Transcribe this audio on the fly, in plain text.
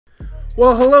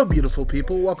Well, hello beautiful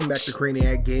people, welcome back to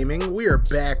Crayniaq Gaming. We are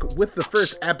back with the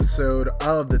first episode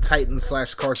of the Titans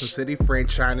 / Carson City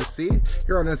Franchynasty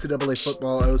here on NCAA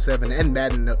Football 07 and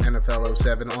Madden NFL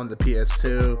 07 on the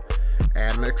PS2.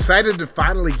 And I'm excited to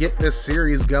finally get this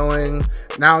series going.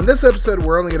 Now in this episode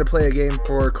we're only going to play a game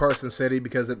for Carson City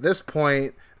because at this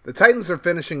point the Titans are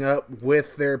finishing up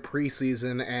with their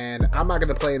preseason, and I'm not going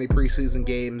to play any preseason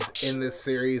games in this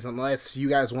series unless you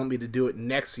guys want me to do it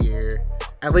next year,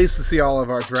 at least to see all of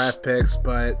our draft picks,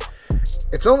 but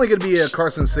it's only going to be a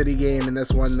Carson City game in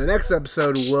this one. The next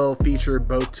episode will feature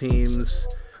both teams.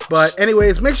 But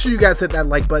anyways, make sure you guys hit that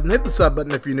like button, hit the sub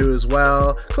button if you're new as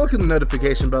well, click on the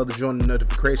notification bell to join the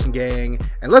notification gang,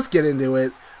 and let's get into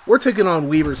it. We're taking on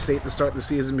Weber State to start the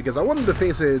season because I wanted to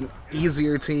face an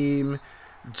easier team,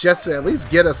 just to at least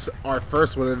get us our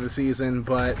first win of the season.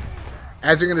 But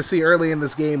as you're going to see early in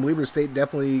this game, Weber State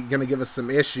definitely going to give us some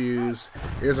issues.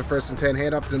 Here's a 1st and 10,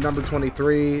 hand off to number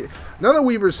 23. None of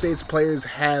Weber State's players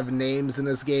have names in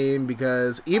this game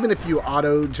because even if you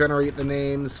auto-generate the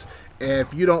names,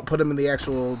 if you don't put them in the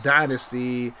actual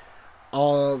dynasty,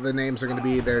 all the names are going to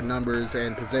be their numbers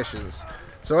and positions.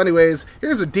 So anyways,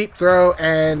 here's a deep throw,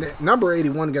 and number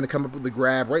 81 going to come up with the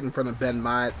grab right in front of Ben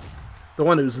Mott. The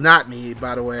one who's not me,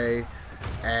 by the way.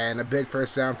 And a big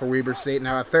first down for Weber State.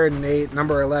 Now at 3rd and 8,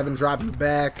 number 11 dropping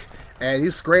back. And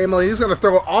he's scrambling. He's going to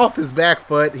throw off his back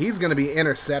foot. He's going to be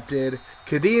intercepted.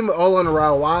 Kadeem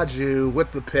Olanrawaju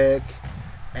with the pick.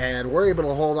 And we're able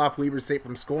to hold off Weber State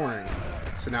from scoring.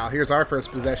 So now here's our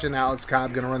first possession. Alex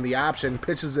Cobb going to run the option.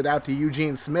 Pitches it out to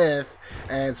Eugene Smith.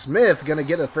 And Smith going to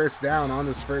get a first down on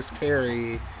his first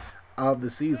carry of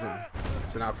the season.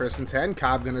 So now 1st and 10,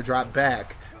 Cobb going to drop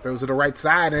back. Throws to the right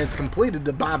side, and it's completed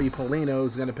to Bobby Polino,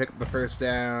 who's going to pick up the first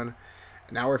down.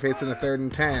 And now we're facing a 3rd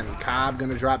and 10. Cobb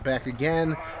going to drop back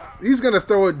again. He's going to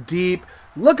throw it deep,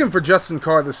 looking for Justin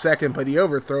Carr the second, but he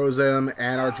overthrows him,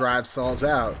 and our drive stalls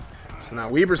out. So now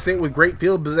Weber State with great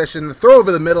field position. The throw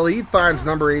over the middle, he finds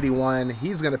number 81.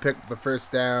 He's going to pick up the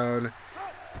first down.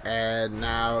 And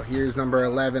now here's number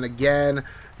 11 again.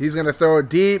 He's going to throw it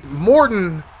deep.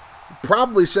 Morton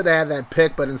probably should have had that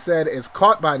pick, but instead it's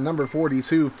caught by number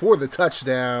 42 for the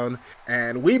touchdown,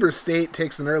 and Weber State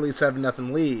takes an early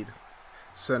 7-0 lead.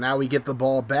 So now we get the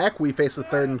ball back. We face a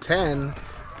 3rd and 10.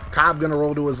 Cobb going to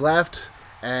roll to his left,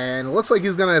 and it looks like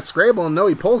he's going to scramble. No,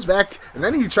 he pulls back, and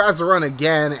then he tries to run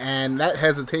again, and that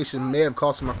hesitation may have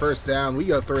cost him a first down. We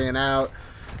go 3 and out.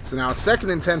 So now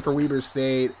 2nd and 10 for Weber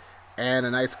State, and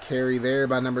a nice carry there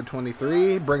by number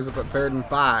 23. Brings up a 3rd and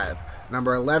 5.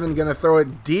 Number 11 going to throw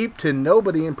it deep to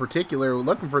nobody in particular,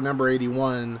 looking for number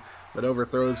 81, but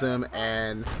overthrows him,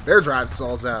 and their drive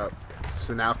stalls out.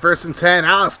 So now 1st and 10,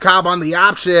 Alex Cobb on the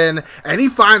option, and he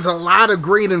finds a lot of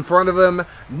green in front of him.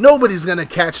 Nobody's going to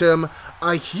catch him.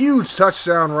 A huge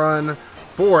touchdown run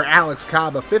for Alex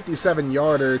Cobb, a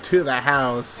 57-yarder to the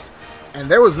house. And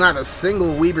there was not a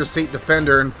single Weber State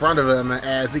defender in front of him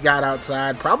as he got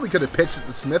outside. Probably could have pitched it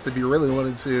to Smith if he really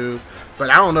wanted to, but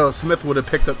I don't know if Smith would have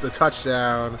picked up the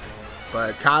touchdown.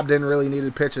 But Cobb didn't really need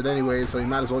to pitch it anyway, so he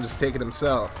might as well just take it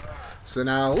himself. So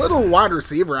now a little wide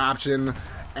receiver option,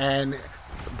 and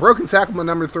broken tackle by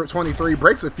number 23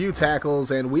 breaks a few tackles,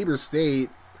 and Weber State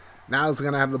now is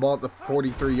going to have the ball at the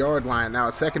 43-yard line. Now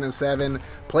a 2nd and 7,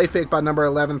 play fake by number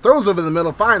 11, throws over the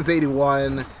middle, finds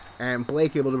 81. And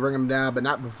Blake able to bring him down, but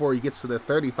not before he gets to the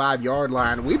 35-yard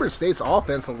line. Weber State's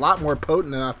offense a lot more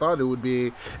potent than I thought it would be.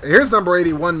 And here's number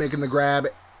 81 making the grab.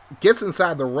 Gets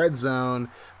inside the red zone.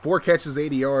 4 catches,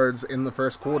 80 yards in the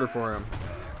first quarter for him.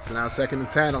 So now 2nd and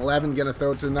 10. 11 going to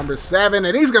throw it to number 7.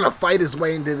 And he's going to fight his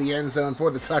way into the end zone for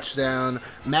the touchdown.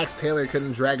 Max Taylor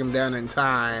couldn't drag him down in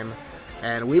time.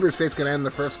 And Weber State's going to end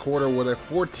the first quarter with a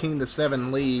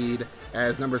 14-7 lead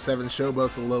as number 7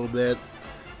 showboats a little bit.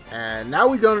 And now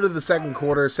we go into the second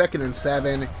quarter, 2nd and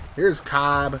 7. Here's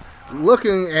Cobb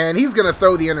looking, and he's going to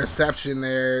throw the interception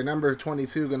there. Number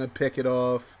 22 going to pick it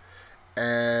off.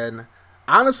 And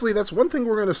honestly, that's one thing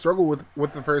we're going to struggle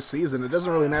with the first season. It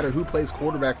doesn't really matter who plays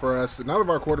quarterback for us. None of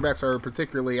our quarterbacks are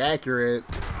particularly accurate.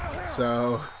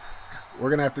 So we're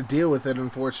going to have to deal with it,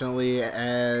 unfortunately,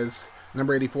 as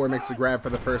number 84 makes the grab for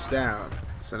the first down.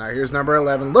 So now here's number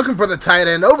 11 looking for the tight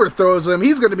end, overthrows him.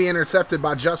 He's going to be intercepted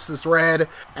by Justice Red,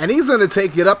 and he's going to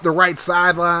take it up the right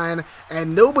sideline,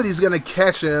 and nobody's going to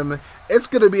catch him. It's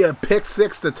going to be a pick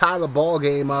 6 to tie the ball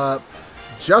game up.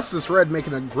 Justice Red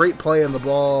making a great play on the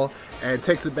ball and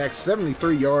takes it back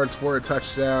 73 yards for a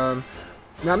touchdown.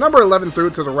 Now number 11 threw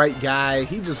it to the right guy.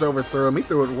 He just overthrew him. He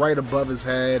threw it right above his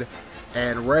head,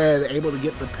 and Red able to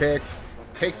get the pick.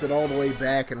 Takes it all the way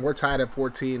back, and we're tied at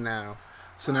 14 now.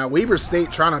 So now Weber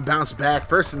State trying to bounce back.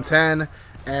 1st and 10,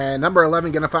 And number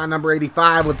 11 going to find number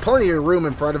 85 with plenty of room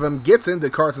in front of him. Gets into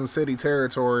Carson City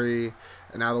territory.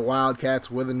 And now the Wildcats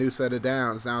with a new set of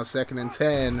downs. Now 2nd and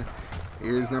 10.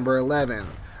 Here's number 11.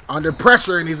 Under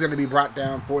pressure, and he's going to be brought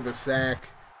down for the sack.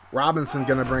 Robinson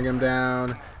going to bring him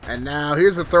down. And now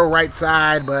here's the throw right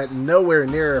side, but nowhere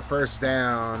near a first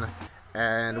down.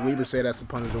 And Weber State has to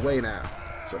punt it away now.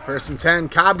 So 1st and 10,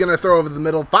 Cobb going to throw over the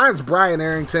middle. Finds Brian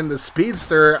Arrington, the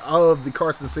speedster of the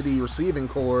Carson City receiving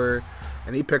corps.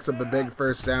 And he picks up a big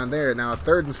first down there. Now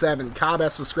 3rd and 7, Cobb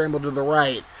has to scramble to the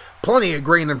right. Plenty of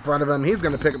green in front of him. He's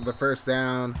going to pick up the first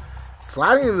down.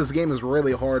 Sliding into this game is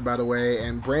really hard, by the way.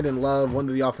 And Brandon Love, one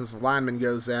of the offensive linemen,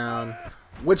 goes down.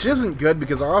 Which isn't good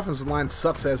because our offensive line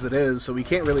sucks as it is. So we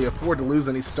can't really afford to lose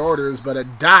any starters. But a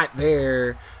dot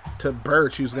there to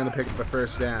Birch, who's going to pick up the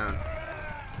first down.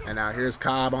 And now here's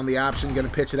Cobb on the option, going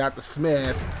to pitch it out to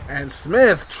Smith. And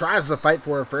Smith tries to fight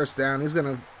for a first down. He's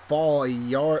going to fall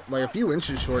a few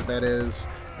inches short, that is.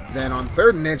 Then on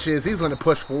 3rd and inches, he's going to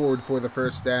push forward for the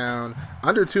first down.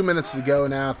 Under 2 minutes to go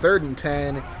now, 3rd and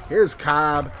 10. Here's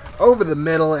Cobb over the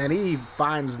middle, and he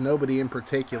finds nobody in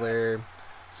particular.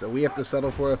 So we have to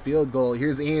settle for a field goal.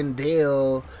 Here's Ian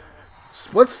Dale.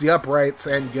 Splits the uprights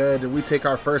and good, and we take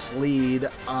our first lead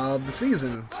of the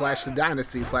season, / the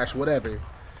dynasty, / whatever.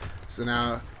 So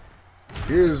now,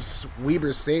 here's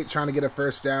Weber State trying to get a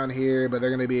first down here, but they're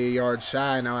going to be a yard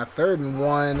shy. Now at 3rd and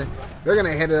 1, they're going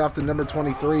to hand it off to number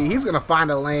 23. He's going to find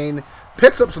a lane,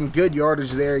 picks up some good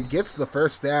yardage there, gets the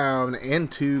first down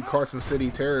into Carson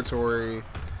City territory.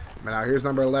 But now here's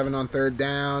number 11 on 3rd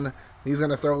down. He's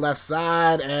going to throw left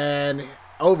side and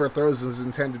overthrows his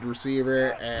intended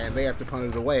receiver, and they have to punt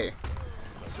it away.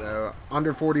 So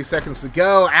under 40 seconds to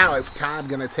go. Alex Cobb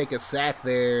going to take a sack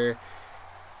there.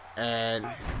 And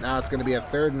now it's going to be a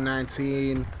 3rd and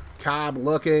 19. Cobb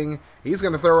looking. He's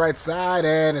going to throw right side,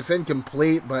 and it's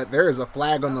incomplete, but there is a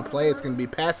flag on the play. It's going to be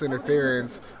pass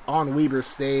interference on Weber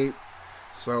State.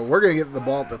 So we're going to get the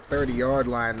ball at the 30-yard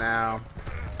line now.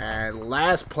 And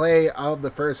last play of the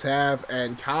first half,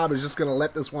 and Cobb is just going to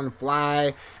let this one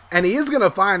fly. And he is going to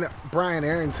find Brian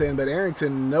Arrington, but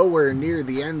Arrington nowhere near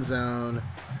the end zone.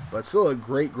 But still a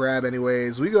great grab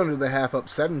anyways. We go into the half up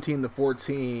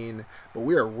 17-14, but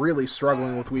we are really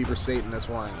struggling with Weber State in this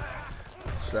one.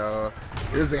 So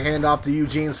here's the handoff to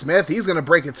Eugene Smith. He's going to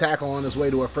break a tackle on his way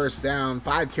to a first down.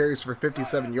 5 carries for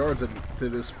 57 yards to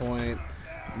this point.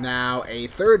 Now a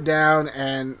 3rd down,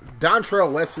 and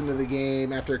Dontrell West into the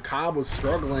game after Cobb was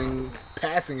struggling,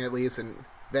 passing at least, and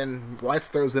then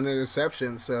West throws an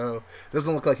interception, so it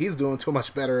doesn't look like he's doing too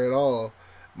much better at all.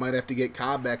 Might have to get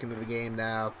Cobb back into the game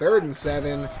now. 3rd and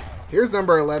 7. Here's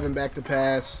number 11 back to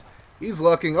pass. He's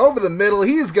looking over the middle.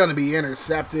 He's going to be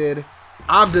intercepted.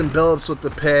 Ogden Billups with the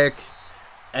pick.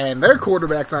 And their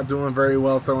quarterback's not doing very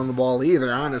well throwing the ball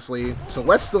either, honestly. So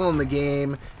West's still in the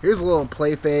game. Here's a little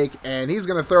play fake, and he's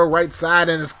going to throw right side,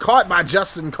 and it's caught by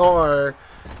Justin Carr,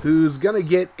 who's going to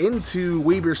get into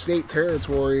Weber State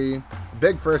territory.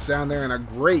 Big first down there, and a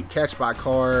great catch by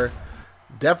Carr.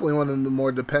 Definitely one of the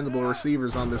more dependable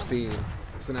receivers on this team.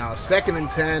 So now 2nd and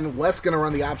 10. West going to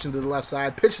run the option to the left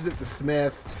side. Pitches it to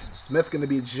Smith. Smith going to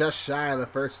be just shy of the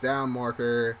first down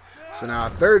marker. So now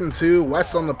 3rd and 2.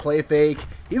 West on the play fake.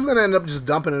 He's going to end up just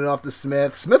dumping it off to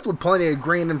Smith. Smith with plenty of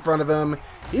green in front of him.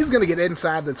 He's going to get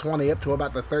inside the 20 up to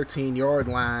about the 13-yard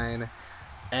line.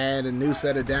 And a new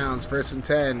set of downs, 1st and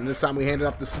 10. This time we hand it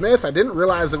off to Smith. I didn't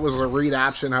realize it was a read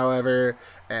option, however.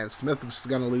 And Smith is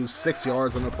going to lose 6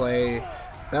 yards on the play.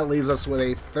 That leaves us with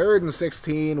a 3rd and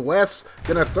 16. West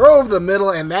going to throw over the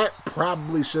middle, and that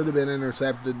probably should have been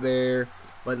intercepted there.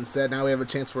 But instead, now we have a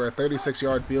chance for a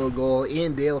 36-yard field goal.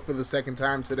 Ian Dale for the 2nd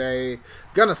time today.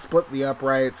 Going to split the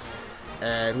uprights,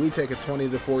 and we take a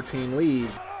 20-14 lead.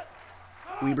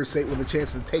 Weber State with a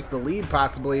chance to take the lead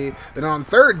possibly, but on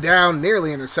 3rd down,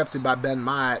 nearly intercepted by Ben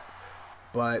Mott.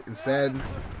 But instead,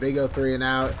 they go 3 and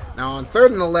out. Now on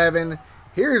 3rd and 11,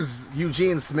 here's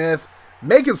Eugene Smith.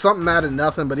 Making something out of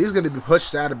nothing, but he's going to be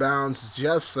pushed out of bounds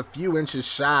just a few inches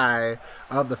shy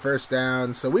of the first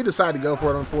down. So we decide to go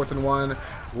for it on 4th and 1,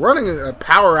 running a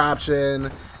power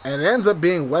option, and it ends up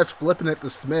being West flipping it to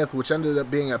Smith, which ended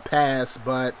up being a pass,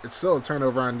 but it's still a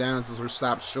turnover on downs as we're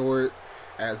stopped short,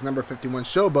 as number 51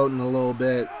 showboating a little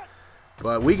bit.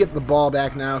 But we get the ball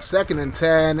back now, 2nd and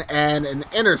 10, and an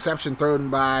interception thrown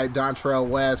by Dontrell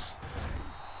West.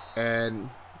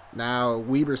 And now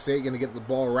Weber State going to get the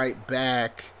ball right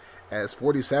back, as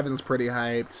 47's pretty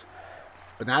hyped.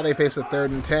 But now they face a 3rd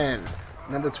and 10.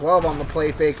 Number 12 on the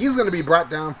play fake. He's going to be brought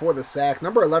down for the sack.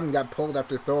 Number 11 got pulled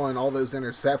after throwing all those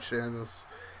interceptions.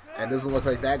 And doesn't look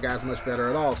like that guy's much better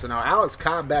at all. So now Alex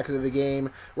Cobb back into the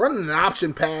game, running an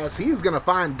option pass. He's going to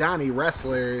find Donnie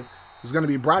Wrestler, who's going to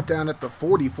be brought down at the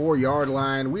 44-yard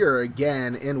line. We are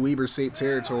again in Weber State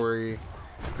territory.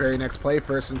 Very next play,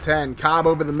 1st and 10. Cobb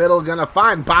over the middle, going to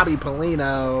find Bobby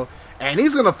Polino. And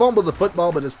he's going to fumble the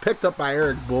football, but is picked up by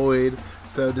Eric Boyd.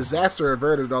 So disaster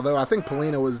averted, although I think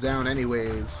Polino was down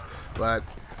anyways. But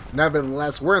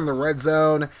nevertheless, we're in the red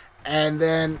zone. And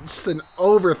then just an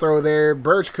overthrow there.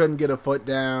 Birch couldn't get a foot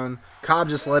down. Cobb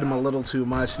just led him a little too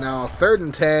much. Now 3rd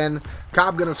and 10.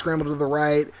 Cobb going to scramble to the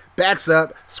right. Backs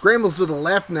up. Scrambles to the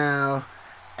left now.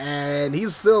 And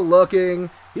he's still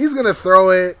looking. He's going to throw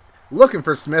it. Looking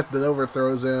for Smith, but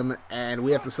overthrows him. And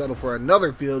we have to settle for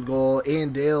another field goal.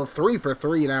 Ian Dale 3 for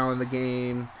 3 now in the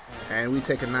game. And we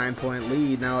take a 9-point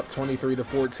lead. Now up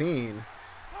 23-14.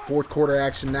 4th quarter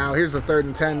action now. Here's the 3rd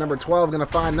and 10. Number 12 going to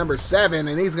find number 7,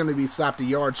 and he's going to be stopped a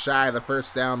yard shy of the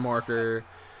 1st down marker.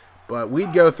 But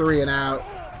we'd go 3 and out,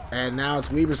 and now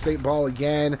it's Weber State ball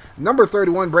again. Number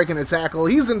 31 breaking a tackle.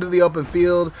 He's into the open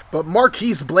field, but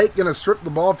Marquise Blake going to strip the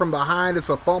ball from behind. It's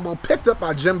a fumble picked up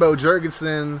by Jimbo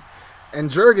Jurgensen, and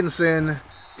Jurgensen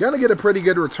going to get a pretty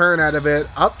good return out of it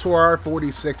up to our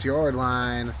 46-yard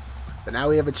line. But now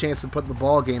we have a chance to put the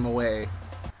ball game away.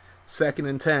 2nd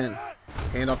and 10.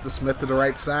 Hand off to Smith to the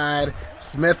right side.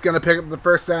 Smith going to pick up the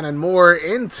 1st down and more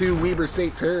into Weber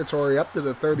State territory up to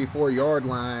the 34-yard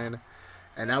line.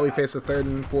 And now we face a 3rd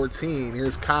and 14.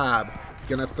 Here's Cobb.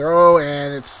 Going to throw,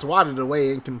 and it's swatted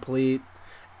away, incomplete.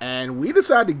 And we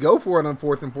decide to go for it on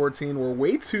 4th and 14. We're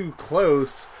way too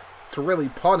close to really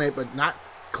punt it, but not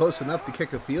close enough to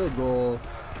kick a field goal.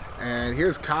 And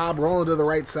here's Cobb rolling to the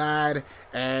right side,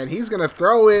 and he's going to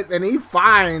throw it, and he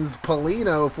finds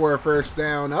Polino for a 1st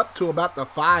down up to about the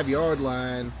 5-yard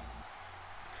line.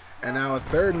 And now a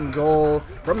 3rd and goal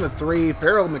from the 3.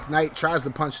 Farrell McKnight tries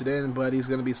to punch it in, but he's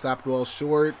going to be stopped well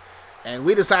short. And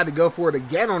we decide to go for it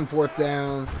again on 4th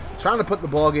down, trying to put the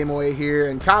ball game away here.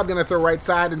 And Cobb going to throw right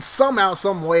side, and somehow,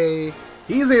 some way,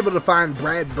 he's able to find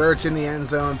Brad Birch in the end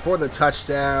zone for the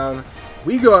touchdown.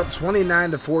 We go up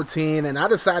 29-14, and I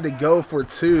decide to go for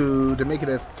 2 to make it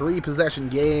a 3-possession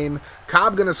game.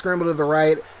 Cobb going to scramble to the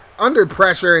right, under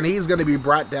pressure, and he's going to be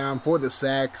brought down for the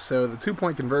sack. So the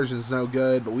 2-point conversion is no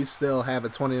good, but we still have a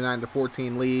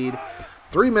 29-14 lead.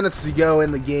 3 minutes to go in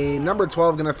the game. Number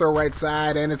 12 going to throw right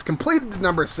side, and it's completed to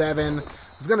number 7.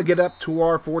 He's going to get up to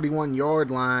our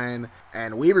 41-yard line.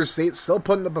 And Weber State still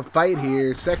putting up a fight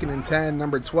here. 2nd and 10,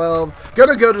 number 12. Going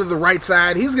to go to the right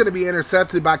side. He's going to be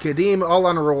intercepted by Kadeem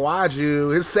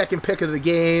Olanurawaju, his 2nd pick of the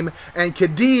game. And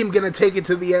Kadeem going to take it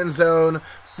to the end zone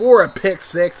for a pick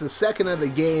 6, the 2nd of the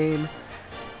game.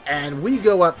 And we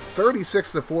go up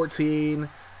 36-14.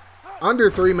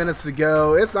 Under 3 minutes to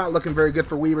go. It's not looking very good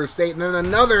for Weber State. And then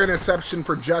another interception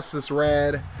for Justice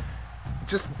Red.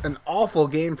 Just an awful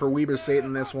game for Weber State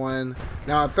in this one.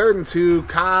 Now 3rd and 2,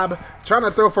 Cobb trying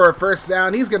to throw for a 1st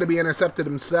down. He's going to be intercepted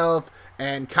himself,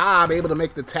 and Cobb able to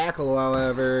make the tackle,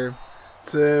 however,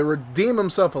 to redeem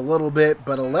himself a little bit,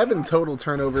 but 11 total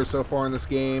turnovers so far in this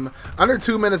game. Under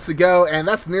 2 minutes to go, and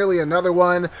that's nearly another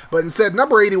one, but instead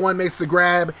number 81 makes the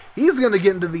grab. He's going to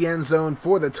get into the end zone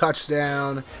for the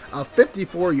touchdown, a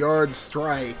 54-yard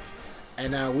strike.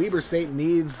 And now Weber State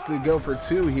needs to go for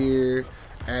 2 here.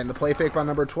 And the play fake by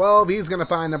number 12, he's going to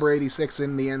find number 86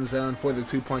 in the end zone for the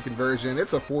 2-point conversion.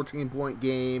 It's a 14-point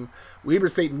game. Weber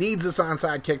State needs this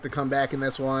onside kick to come back in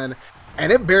this one.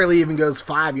 And it barely even goes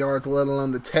 5 yards, let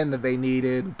alone the 10 that they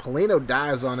needed. Polino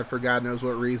dives on it for God knows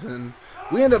what reason.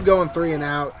 We end up going 3 and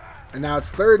out. And now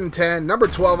it's 3rd and 10. Number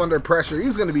 12 under pressure.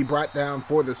 He's going to be brought down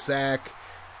for the sack.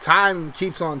 Time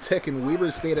keeps on ticking. Weber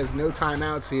State has no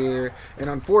timeouts here. And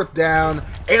on 4th down,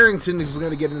 Arrington is going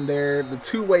to get in there. The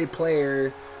 2-way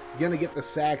player going to get the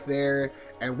sack there.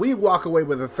 And we walk away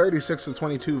with a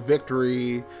 36-22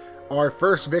 victory. Our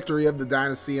first victory of the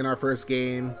dynasty in our first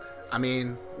game. I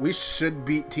mean, we should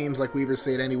beat teams like Weber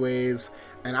State anyways.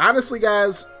 And honestly,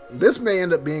 guys, this may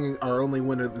end up being our only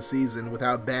win of the season with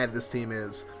how bad this team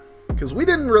is. Because we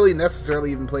didn't really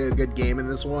necessarily even play a good game in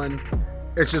this one.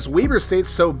 It's just Weber State's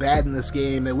so bad in this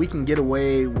game that we can get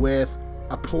away with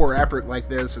a poor effort like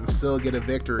this and still get a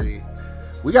victory.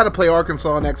 We got to play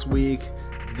Arkansas next week.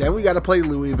 Then we got to play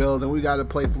Louisville. Then we got to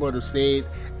play Florida State.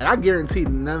 And I guarantee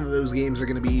none of those games are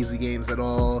going to be easy games at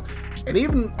all. And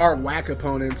even our WAC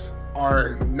opponents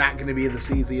are not going to be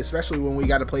this easy, especially when we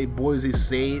got to play Boise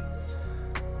State.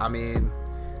 I mean,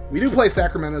 we do play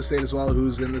Sacramento State as well,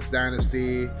 who's in this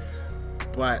dynasty.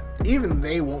 But even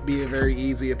they won't be a very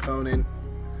easy opponent.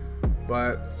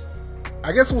 But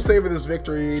I guess we'll savor this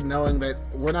victory knowing that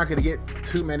we're not going to get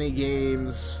too many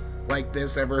games like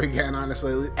this ever again,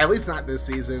 honestly. At least not this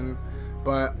season.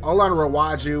 But Olan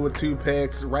Rawaju with 2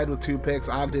 picks, Red with 2 picks,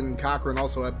 Ogden Cochran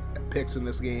also had picks in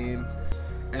this game.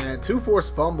 And 2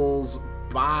 forced fumbles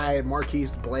by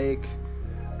Marquise Blake.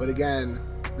 But again,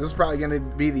 this is probably going to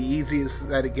be the easiest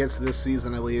that it gets this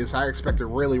season, at least. I expect a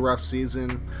really rough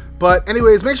season. But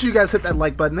anyways, make sure you guys hit that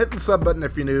like button, hit the sub button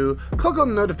if you're new, click on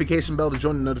the notification bell to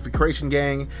join the notification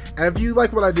gang. And if you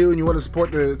like what I do and you want to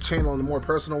support the channel in a more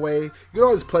personal way, you can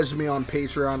always pledge me on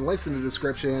Patreon, links in the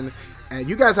description. And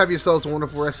you guys have yourselves a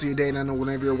wonderful rest of your day, and I know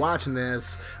whenever you're watching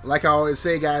this, like I always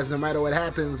say, guys, no matter what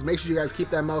happens, make sure you guys keep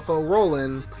that mofo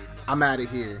rolling. I'm out of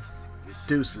here.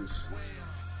 Deuces.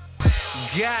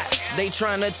 God, they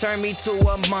tryna turn me to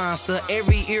a monster.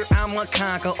 Every year I'm a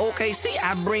conquer. Okay, see,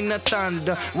 I bring the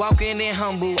thunder. Walking in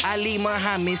humble, Ali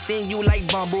Muhammad. Sting you like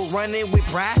Bumble. Running with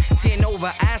pride. 10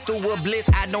 over, eyes to a bliss.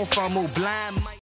 I don't fumble. Blind.